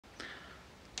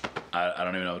I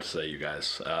don't even know what to say, you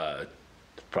guys.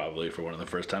 Probably for one of the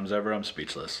first times ever, I'm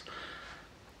speechless.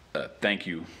 Thank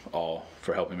you all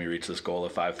for helping me reach this goal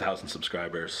of 5,000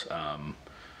 subscribers.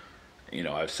 You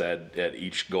know, I've said at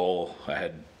each goal, I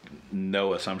had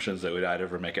no assumptions that I'd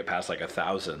ever make it past like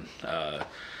 1,000.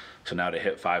 So now to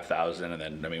hit 5,000, and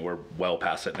then, I mean, we're well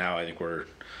past it now. I think we're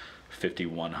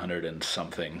 5,100 and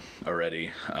something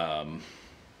already. I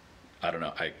don't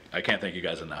know. I can't thank you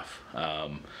guys enough.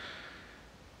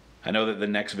 I know that the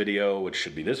next video, which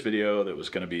should be this video, that was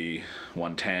going to be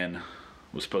 110,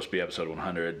 was supposed to be episode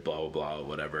 100, blah, blah, blah,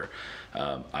 whatever.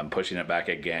 I'm pushing it back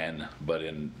again, but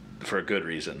for a good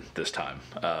reason this time.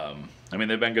 I mean,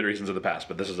 there have been good reasons in the past,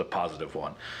 but this is a positive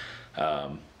one.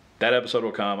 That episode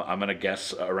will come. I'm going to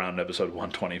guess around episode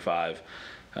 125.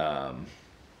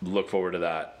 Look forward to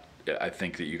that. I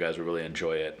think that you guys will really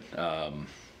enjoy it.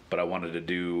 But I wanted to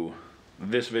do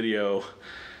this video.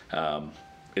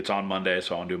 It's on Monday,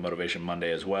 so I want to do Motivation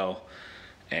Monday as well.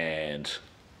 And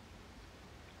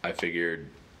I figured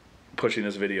pushing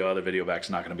this other video back is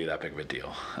not going to be that big of a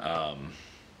deal.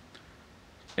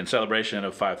 In celebration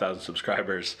of 5,000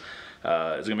 subscribers,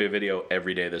 it's going to be a video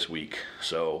every day this week.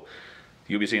 So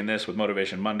you'll be seeing this with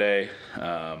Motivation Monday.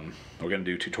 We're going to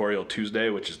do Tutorial Tuesday,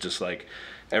 which is just like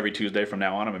every Tuesday from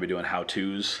now on. I'm going to be doing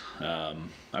how-tos.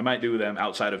 I might do them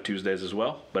outside of Tuesdays as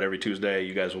well, but every Tuesday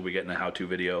you guys will be getting a how-to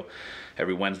video.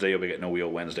 Every Wednesday you'll be getting a Wheel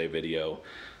Wednesday video.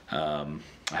 I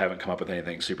haven't come up with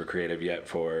anything super creative yet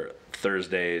for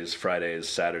Thursdays, Fridays,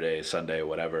 Saturdays, Sunday,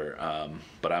 whatever.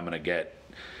 But I'm going to get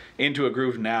into a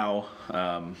groove now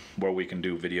where we can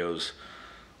do videos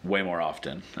way more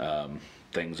often.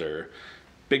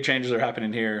 Big changes are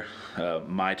happening here.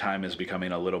 My time is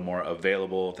becoming a little more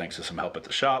available thanks to some help at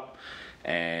the shop,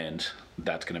 and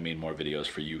that's going to mean more videos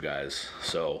for you guys.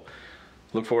 So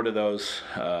look forward to those.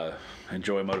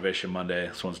 Enjoy Motivation Monday.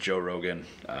 This one's Joe Rogan.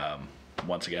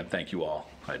 Once again, thank you all.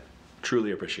 I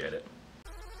truly appreciate it.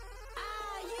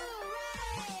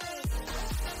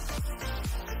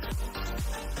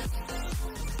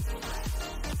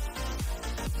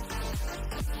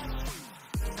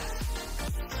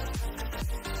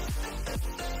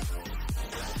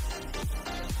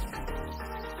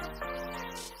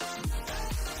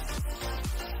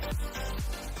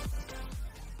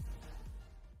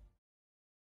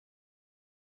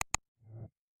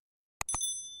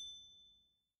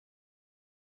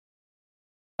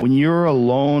 When you're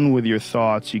alone with your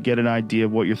thoughts, you get an idea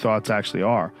of what your thoughts actually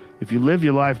are. If you live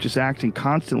your life just acting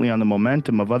constantly on the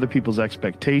momentum of other people's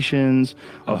expectations,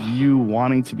 of you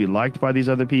wanting to be liked by these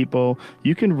other people,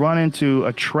 you can run into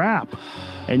a trap,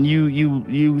 and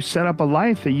you set up a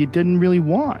life that you didn't really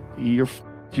want.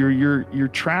 You're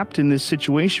trapped in this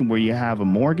situation where you have a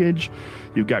mortgage,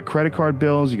 you've got credit card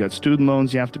bills, you got student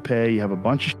loans you have to pay, you have a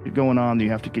bunch of shit going on that you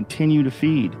have to continue to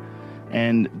feed.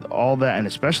 And all that, and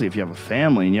especially if you have a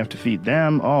family and you have to feed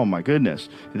them, oh my goodness,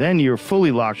 then you're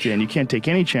fully locked in. You can't take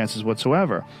any chances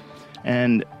whatsoever.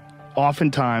 And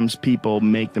oftentimes people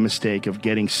make the mistake of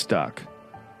getting stuck.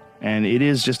 And it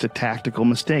is just a tactical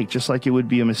mistake, just like it would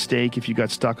be a mistake if you got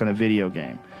stuck on a video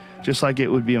game. Just like it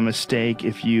would be a mistake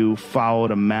if you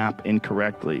followed a map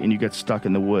incorrectly and you get stuck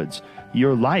in the woods.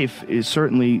 Your life is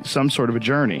certainly some sort of a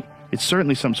journey. It's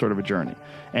certainly some sort of a journey.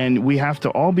 And we have to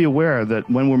all be aware that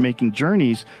when we're making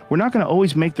journeys, we're not going to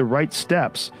always make the right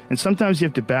steps. And sometimes you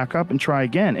have to back up and try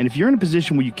again. And if you're in a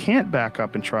position where you can't back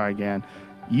up and try again,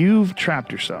 you've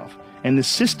trapped yourself. And the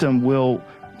system will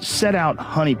set out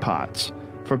honeypots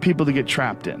for people to get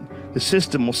trapped in. The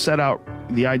system will set out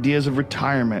the ideas of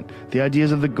retirement, the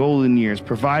ideas of the golden years,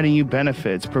 providing you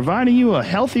benefits, providing you a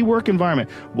healthy work environment.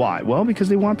 Why? Well, because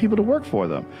they want people to work for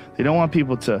them. They don't want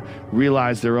people to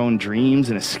realize their own dreams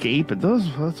and escape. And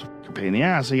that's a pain in the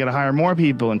ass. So you got to hire more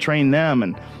people and train them.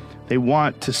 And they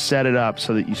want to set it up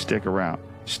so that you stick around.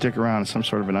 Stick around in some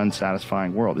sort of an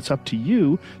unsatisfying world. It's up to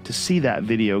you to see that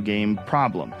video game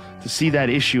problem, to see that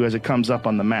issue as it comes up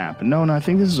on the map. And no, I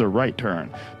think this is a right turn.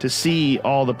 To see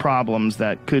all the problems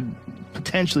that could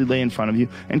potentially lay in front of you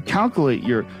and calculate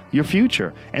your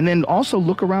future. And then also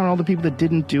look around at all the people that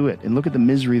didn't do it and look at the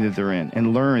misery that they're in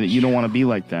and learn that you don't want to be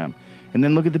like them. And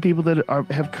then look at the people that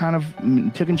have kind of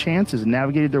taken chances and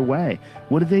navigated their way.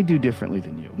 What did they do differently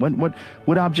than you?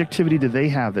 What objectivity do they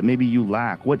have that maybe you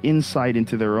lack? What insight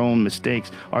into their own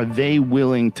mistakes are they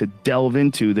willing to delve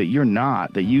into that you're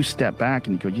not, that you step back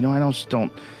and you go, you know, I just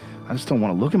don't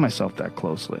want to look at myself that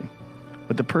closely.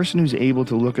 But the person who's able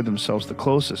to look at themselves the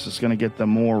closest is going to get the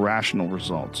more rational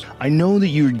results. I know that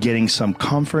you're getting some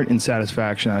comfort and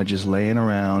satisfaction out of just laying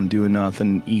around, doing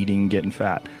nothing, eating, getting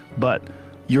fat. But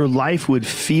your life would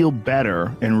feel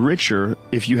better and richer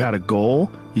if you had a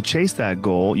goal, you chase that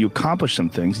goal, you accomplish some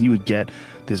things, and you would get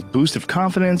this boost of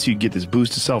confidence, you get this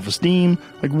boost of self-esteem,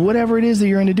 like whatever it is that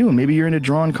you're into doing. Maybe you're into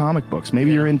drawing comic books.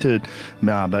 Maybe you're into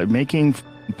making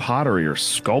pottery or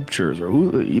sculptures,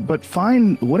 but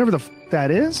find whatever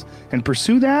that is and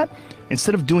pursue that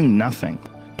instead of doing nothing.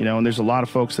 You know, and there's a lot of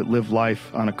folks that live life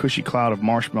on a cushy cloud of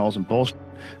marshmallows and bullshit,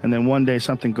 and then one day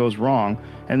something goes wrong.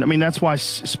 And I mean, that's why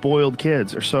spoiled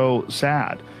kids are so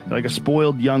sad. Like a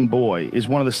spoiled young boy is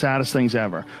one of the saddest things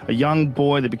ever. A young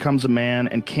boy that becomes a man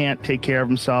and can't take care of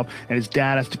himself, and his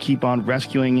dad has to keep on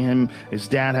rescuing him. His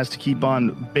dad has to keep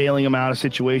on bailing him out of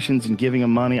situations and giving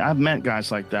him money. I've met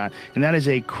guys like that, and that is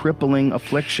a crippling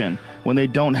affliction when they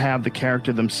don't have the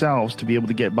character themselves to be able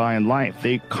to get by in life.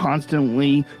 They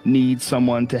constantly need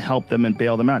someone to help them and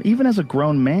bail them out. Even as a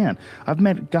grown man, I've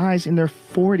met guys in their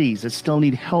 40s that still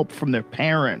need help from their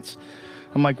parents.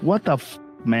 I'm like, what the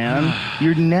man?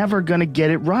 You're never going to get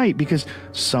it right, because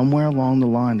somewhere along the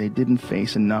line, they didn't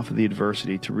face enough of the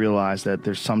adversity to realize that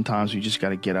there's sometimes you just got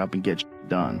to get up and get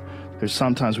done. There's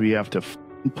sometimes where you have to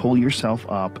pull yourself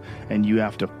up and you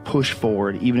have to push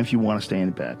forward, even if you want to stay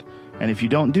in bed. And if you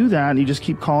don't do that and you just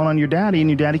keep calling on your daddy and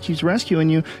your daddy keeps rescuing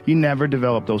you, you never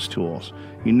develop those tools.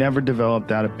 You never develop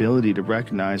that ability to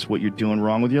recognize what you're doing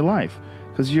wrong with your life,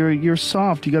 because you're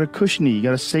soft. You got a cushiony, you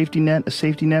got a safety net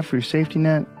for your safety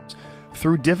net.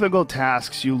 Through difficult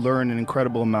tasks, you learn an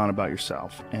incredible amount about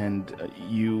yourself, and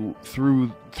you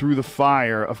through the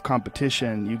fire of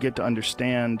competition, you get to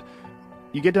understand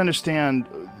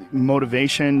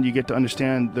motivation. You get to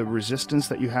understand the resistance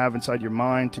that you have inside your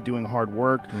mind to doing hard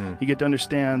work. You get to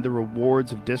understand the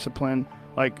rewards of discipline.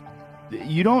 Like,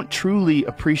 you don't truly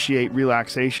appreciate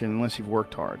relaxation unless you've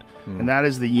worked hard. And that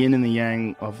is the yin and the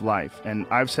yang of life. And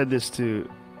I've said this to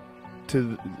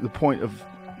the point of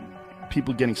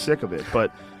people getting sick of it,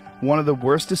 but one of the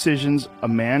worst decisions a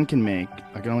man can make,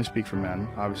 I can only speak for men,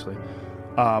 obviously,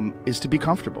 is to be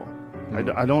comfortable.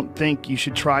 I don't think you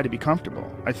should try to be comfortable.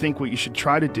 I think what you should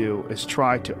try to do is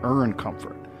try to earn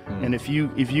comfort. And if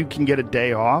you can get a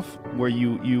day off where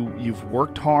you've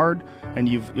worked hard and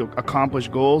you've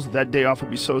accomplished goals, that day off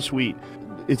would be so sweet.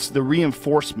 It's the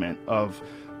reinforcement of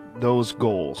those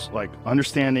goals, like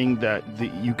understanding that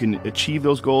you can achieve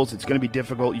those goals. It's going to be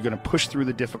difficult. You're going to push through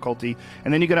the difficulty,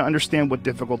 and then you're going to understand what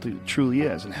difficulty truly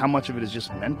is, and how much of it is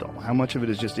just mental, how much of it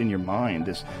is just in your mind,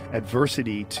 this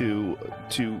adversity to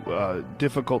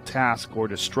difficult task or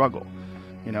to struggle.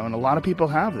 You know, and a lot of people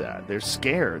have that. They're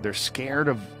scared. They're scared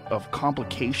of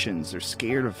complications. They're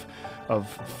scared of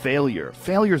failure.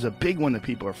 Failure is a big one that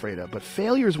people are afraid of, but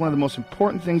failure is one of the most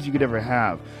important things you could ever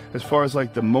have as far as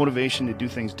like the motivation to do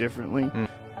things differently.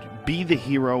 Be the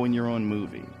hero in your own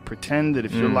movie. Pretend that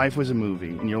if your life was a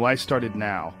movie and your life started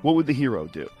now, what would the hero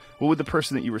do? What would the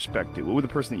person that you respect do? What would the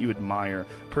person that you admire,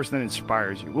 the person that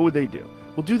inspires you, what would they do?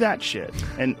 Well, do that shit.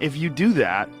 And if you do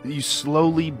that, you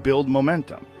slowly build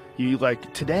momentum. You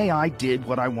like, today I did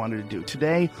what I wanted to do.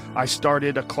 Today I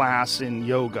started a class in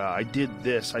yoga. I did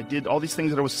this. I did all these things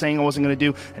that I was saying I wasn't going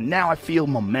to do. And now I feel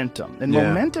momentum. And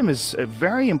momentum is a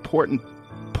very important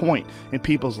point in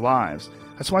people's lives.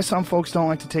 That's why some folks don't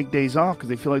like to take days off, because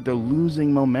they feel like they're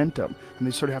losing momentum. And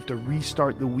they sort of have to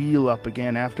restart the wheel up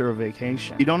again after a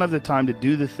vacation. You don't have the time to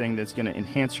do the thing that's going to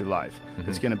enhance your life,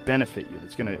 that's going to benefit you,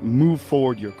 that's going to move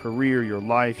forward your career, your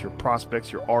life, your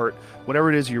prospects, your art, whatever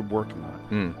it is you're working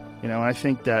on. You know, I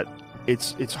think that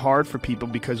it's hard for people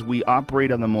because we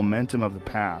operate on the momentum of the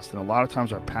past, and a lot of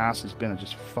times our past has been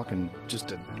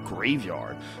just a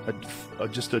graveyard,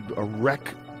 just a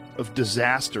wreck of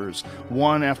disasters,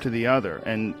 one after the other.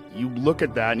 And you look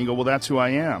at that and you go, well, that's who I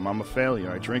am. I'm a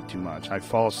failure. I drink too much. I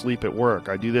fall asleep at work.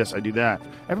 I do this. I do that.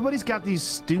 Everybody's got these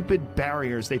stupid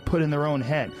barriers they put in their own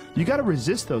head. You got to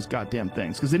resist those goddamn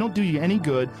things, because they don't do you any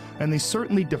good, and they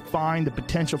certainly define the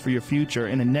potential for your future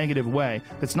in a negative way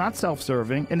that's not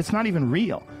self-serving, and it's not even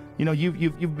real. You know,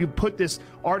 you put this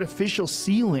artificial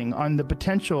ceiling on the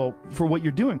potential for what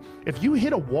you're doing. If you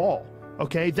hit a wall,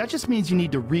 okay, that just means you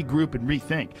need to regroup and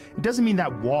rethink. It doesn't mean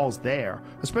that wall's there,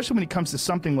 especially when it comes to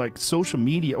something like social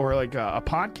media or like a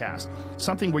podcast,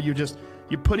 something where you're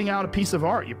putting out a piece of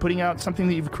art, you're putting out something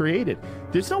that you've created.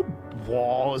 There's no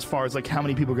wall as far as like how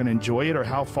many people are going to enjoy it or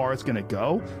how far it's going to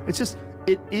go. It's just,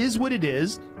 it is what it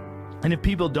is. And if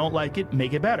people don't like it,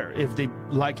 make it better. If they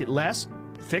like it less,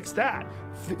 fix that.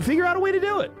 Figure out a way to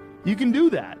do it. You can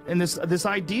do that. And this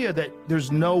idea that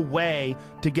there's no way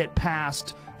to get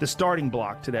past the starting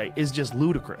block today is just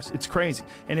ludicrous. It's crazy.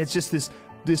 And it's just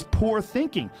this poor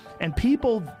thinking. And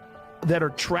people that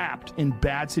are trapped in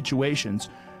bad situations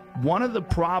One of the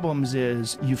problems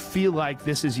is you feel like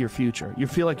this is your future. You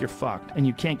feel like you're fucked and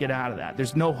you can't get out of that.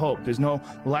 There's no hope. There's no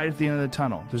light at the end of the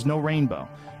tunnel. There's no rainbow.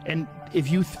 And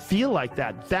if you feel like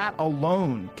that, that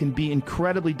alone can be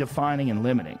incredibly defining and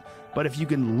limiting. But if you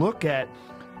can look at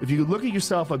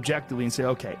yourself objectively and say,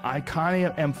 okay, I kind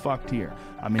of am fucked here.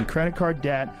 I'm in credit card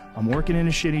debt. I'm working in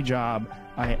a shitty job.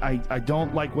 I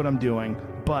don't like what I'm doing,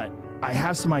 but I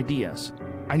have some ideas.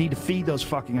 I need to feed those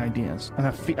fucking ideas. And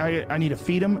I need to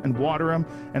feed them and water them,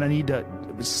 and I need to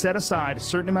set aside a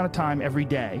certain amount of time every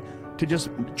day to just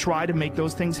try to make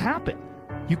those things happen.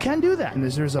 You can do that. And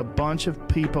there's a bunch of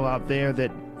people out there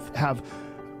that have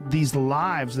these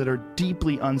lives that are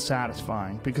deeply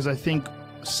unsatisfying, because I think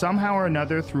somehow or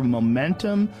another, through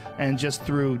momentum and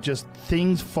through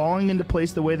things falling into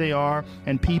place the way they are,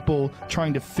 and people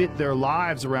trying to fit their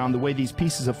lives around the way these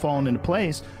pieces have fallen into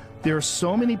place, there are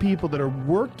so many people that are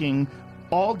working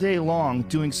all day long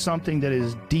doing something that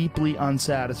is deeply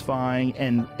unsatisfying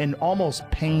and almost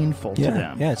painful to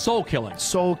them. Yeah, soul killing.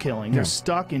 Soul killing. Yeah. They're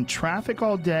stuck in traffic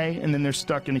all day, and then they're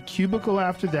stuck in a cubicle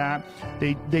after that.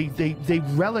 They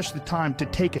relish the time to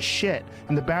take a shit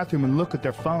in the bathroom and look at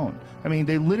their phone. I mean,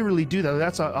 they literally do that.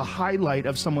 That's a highlight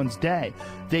of someone's day.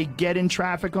 They get in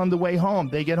traffic on the way home.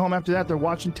 They get home after that. They're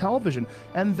watching television,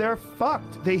 and they're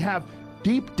fucked. They have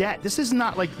deep debt. This is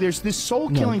not like there's this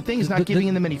soul-killing thing is not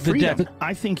giving them any freedom.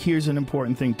 I think here's an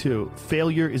important thing too.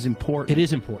 Failure is important. It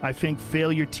is important. I think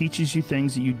failure teaches you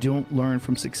things that you don't learn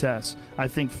from success. I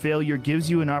think failure gives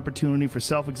you an opportunity for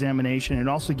self-examination. It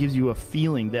also gives you a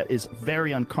feeling that is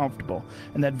very uncomfortable.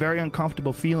 And that very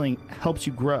uncomfortable feeling helps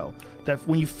you grow. That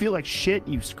when you feel like shit,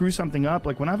 you screw something up.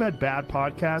 Like when I've had bad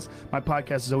podcasts, my podcast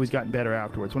has always gotten better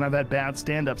afterwards. When I've had bad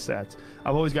stand-up sets,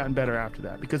 I've always gotten better after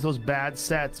that, because those bad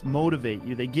sets motivate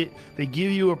you. They give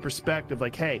you a perspective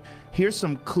like, hey, here's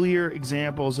some clear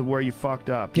examples of where you fucked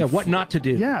up. Yeah, what not to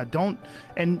do. Yeah, don't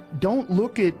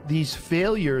look at these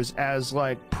failures as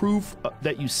like proof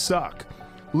that you suck.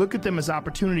 Look at them as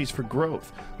opportunities for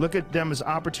growth. Look at them as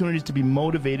opportunities to be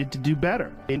motivated to do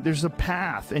better. And there's a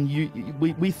path, and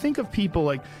we think of people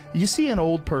like, you see an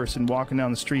old person walking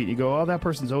down the street, you go, oh, that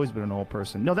person's always been an old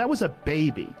person. No, that was a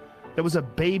baby. That was a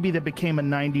baby that became a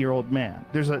 90-year-old man.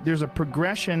 There's a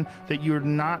progression that you're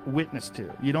not witness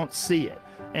to. You don't see it.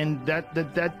 And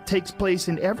that takes place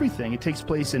in everything. It takes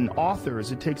place in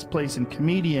authors. It takes place in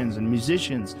comedians and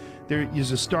musicians. There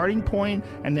is a starting point,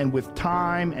 and then with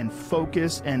time and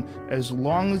focus, and as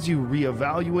long as you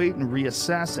reevaluate and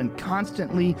reassess and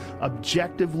constantly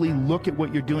objectively look at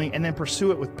what you're doing and then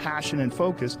pursue it with passion and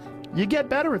focus, you get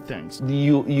better at things.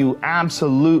 You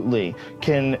absolutely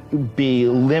can be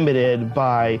limited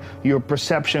by your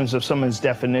perceptions of someone's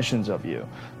definitions of you,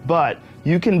 but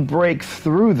you can break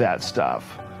through that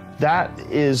stuff.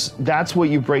 That's what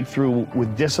you break through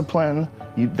with discipline.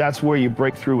 That's where you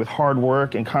break through with hard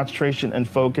work and concentration and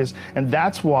focus. And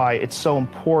that's why it's so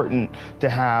important to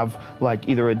have like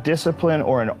either a discipline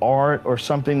or an art or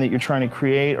something that you're trying to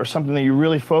create or something that you're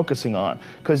really focusing on.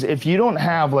 Because if you don't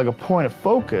have like a point of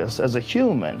focus as a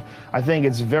human, I think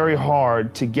it's very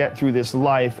hard to get through this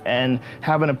life and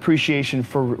have an appreciation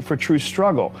for true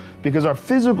struggle. Because our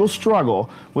physical struggle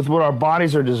with what our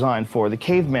bodies are designed for, the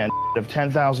caveman of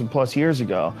 10,000 plus years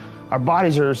ago, our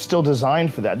bodies are still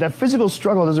designed for that. That physical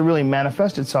struggle doesn't really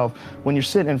manifest itself when you're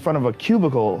sitting in front of a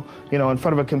cubicle, in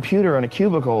front of a computer in a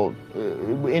cubicle,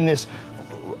 in this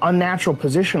unnatural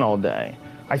position all day.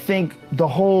 I think the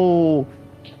whole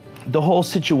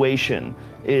situation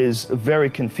is very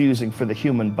confusing for the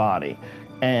human body.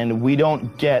 And we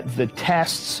don't get the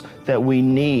tests that we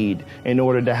need in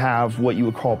order to have what you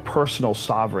would call personal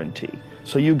sovereignty.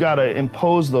 So you gotta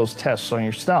impose those tests on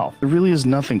yourself. There really is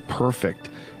nothing perfect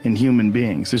in human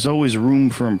beings. There's always room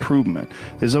for improvement.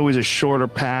 There's always a shorter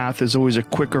path. There's always a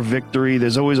quicker victory.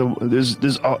 There's always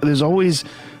there's always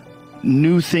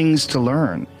new things to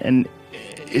learn. And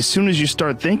as soon as you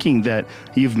start thinking that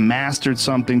you've mastered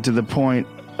something to the point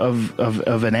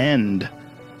of an end,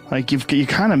 like you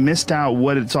kind of missed out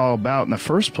what it's all about in the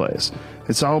first place.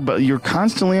 It's all about, you're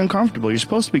constantly uncomfortable. You're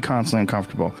supposed to be constantly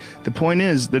uncomfortable. The point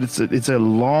is that it's a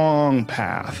long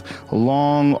path, a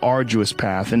long, arduous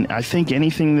path. And I think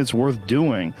anything that's worth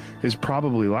doing is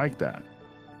probably like that.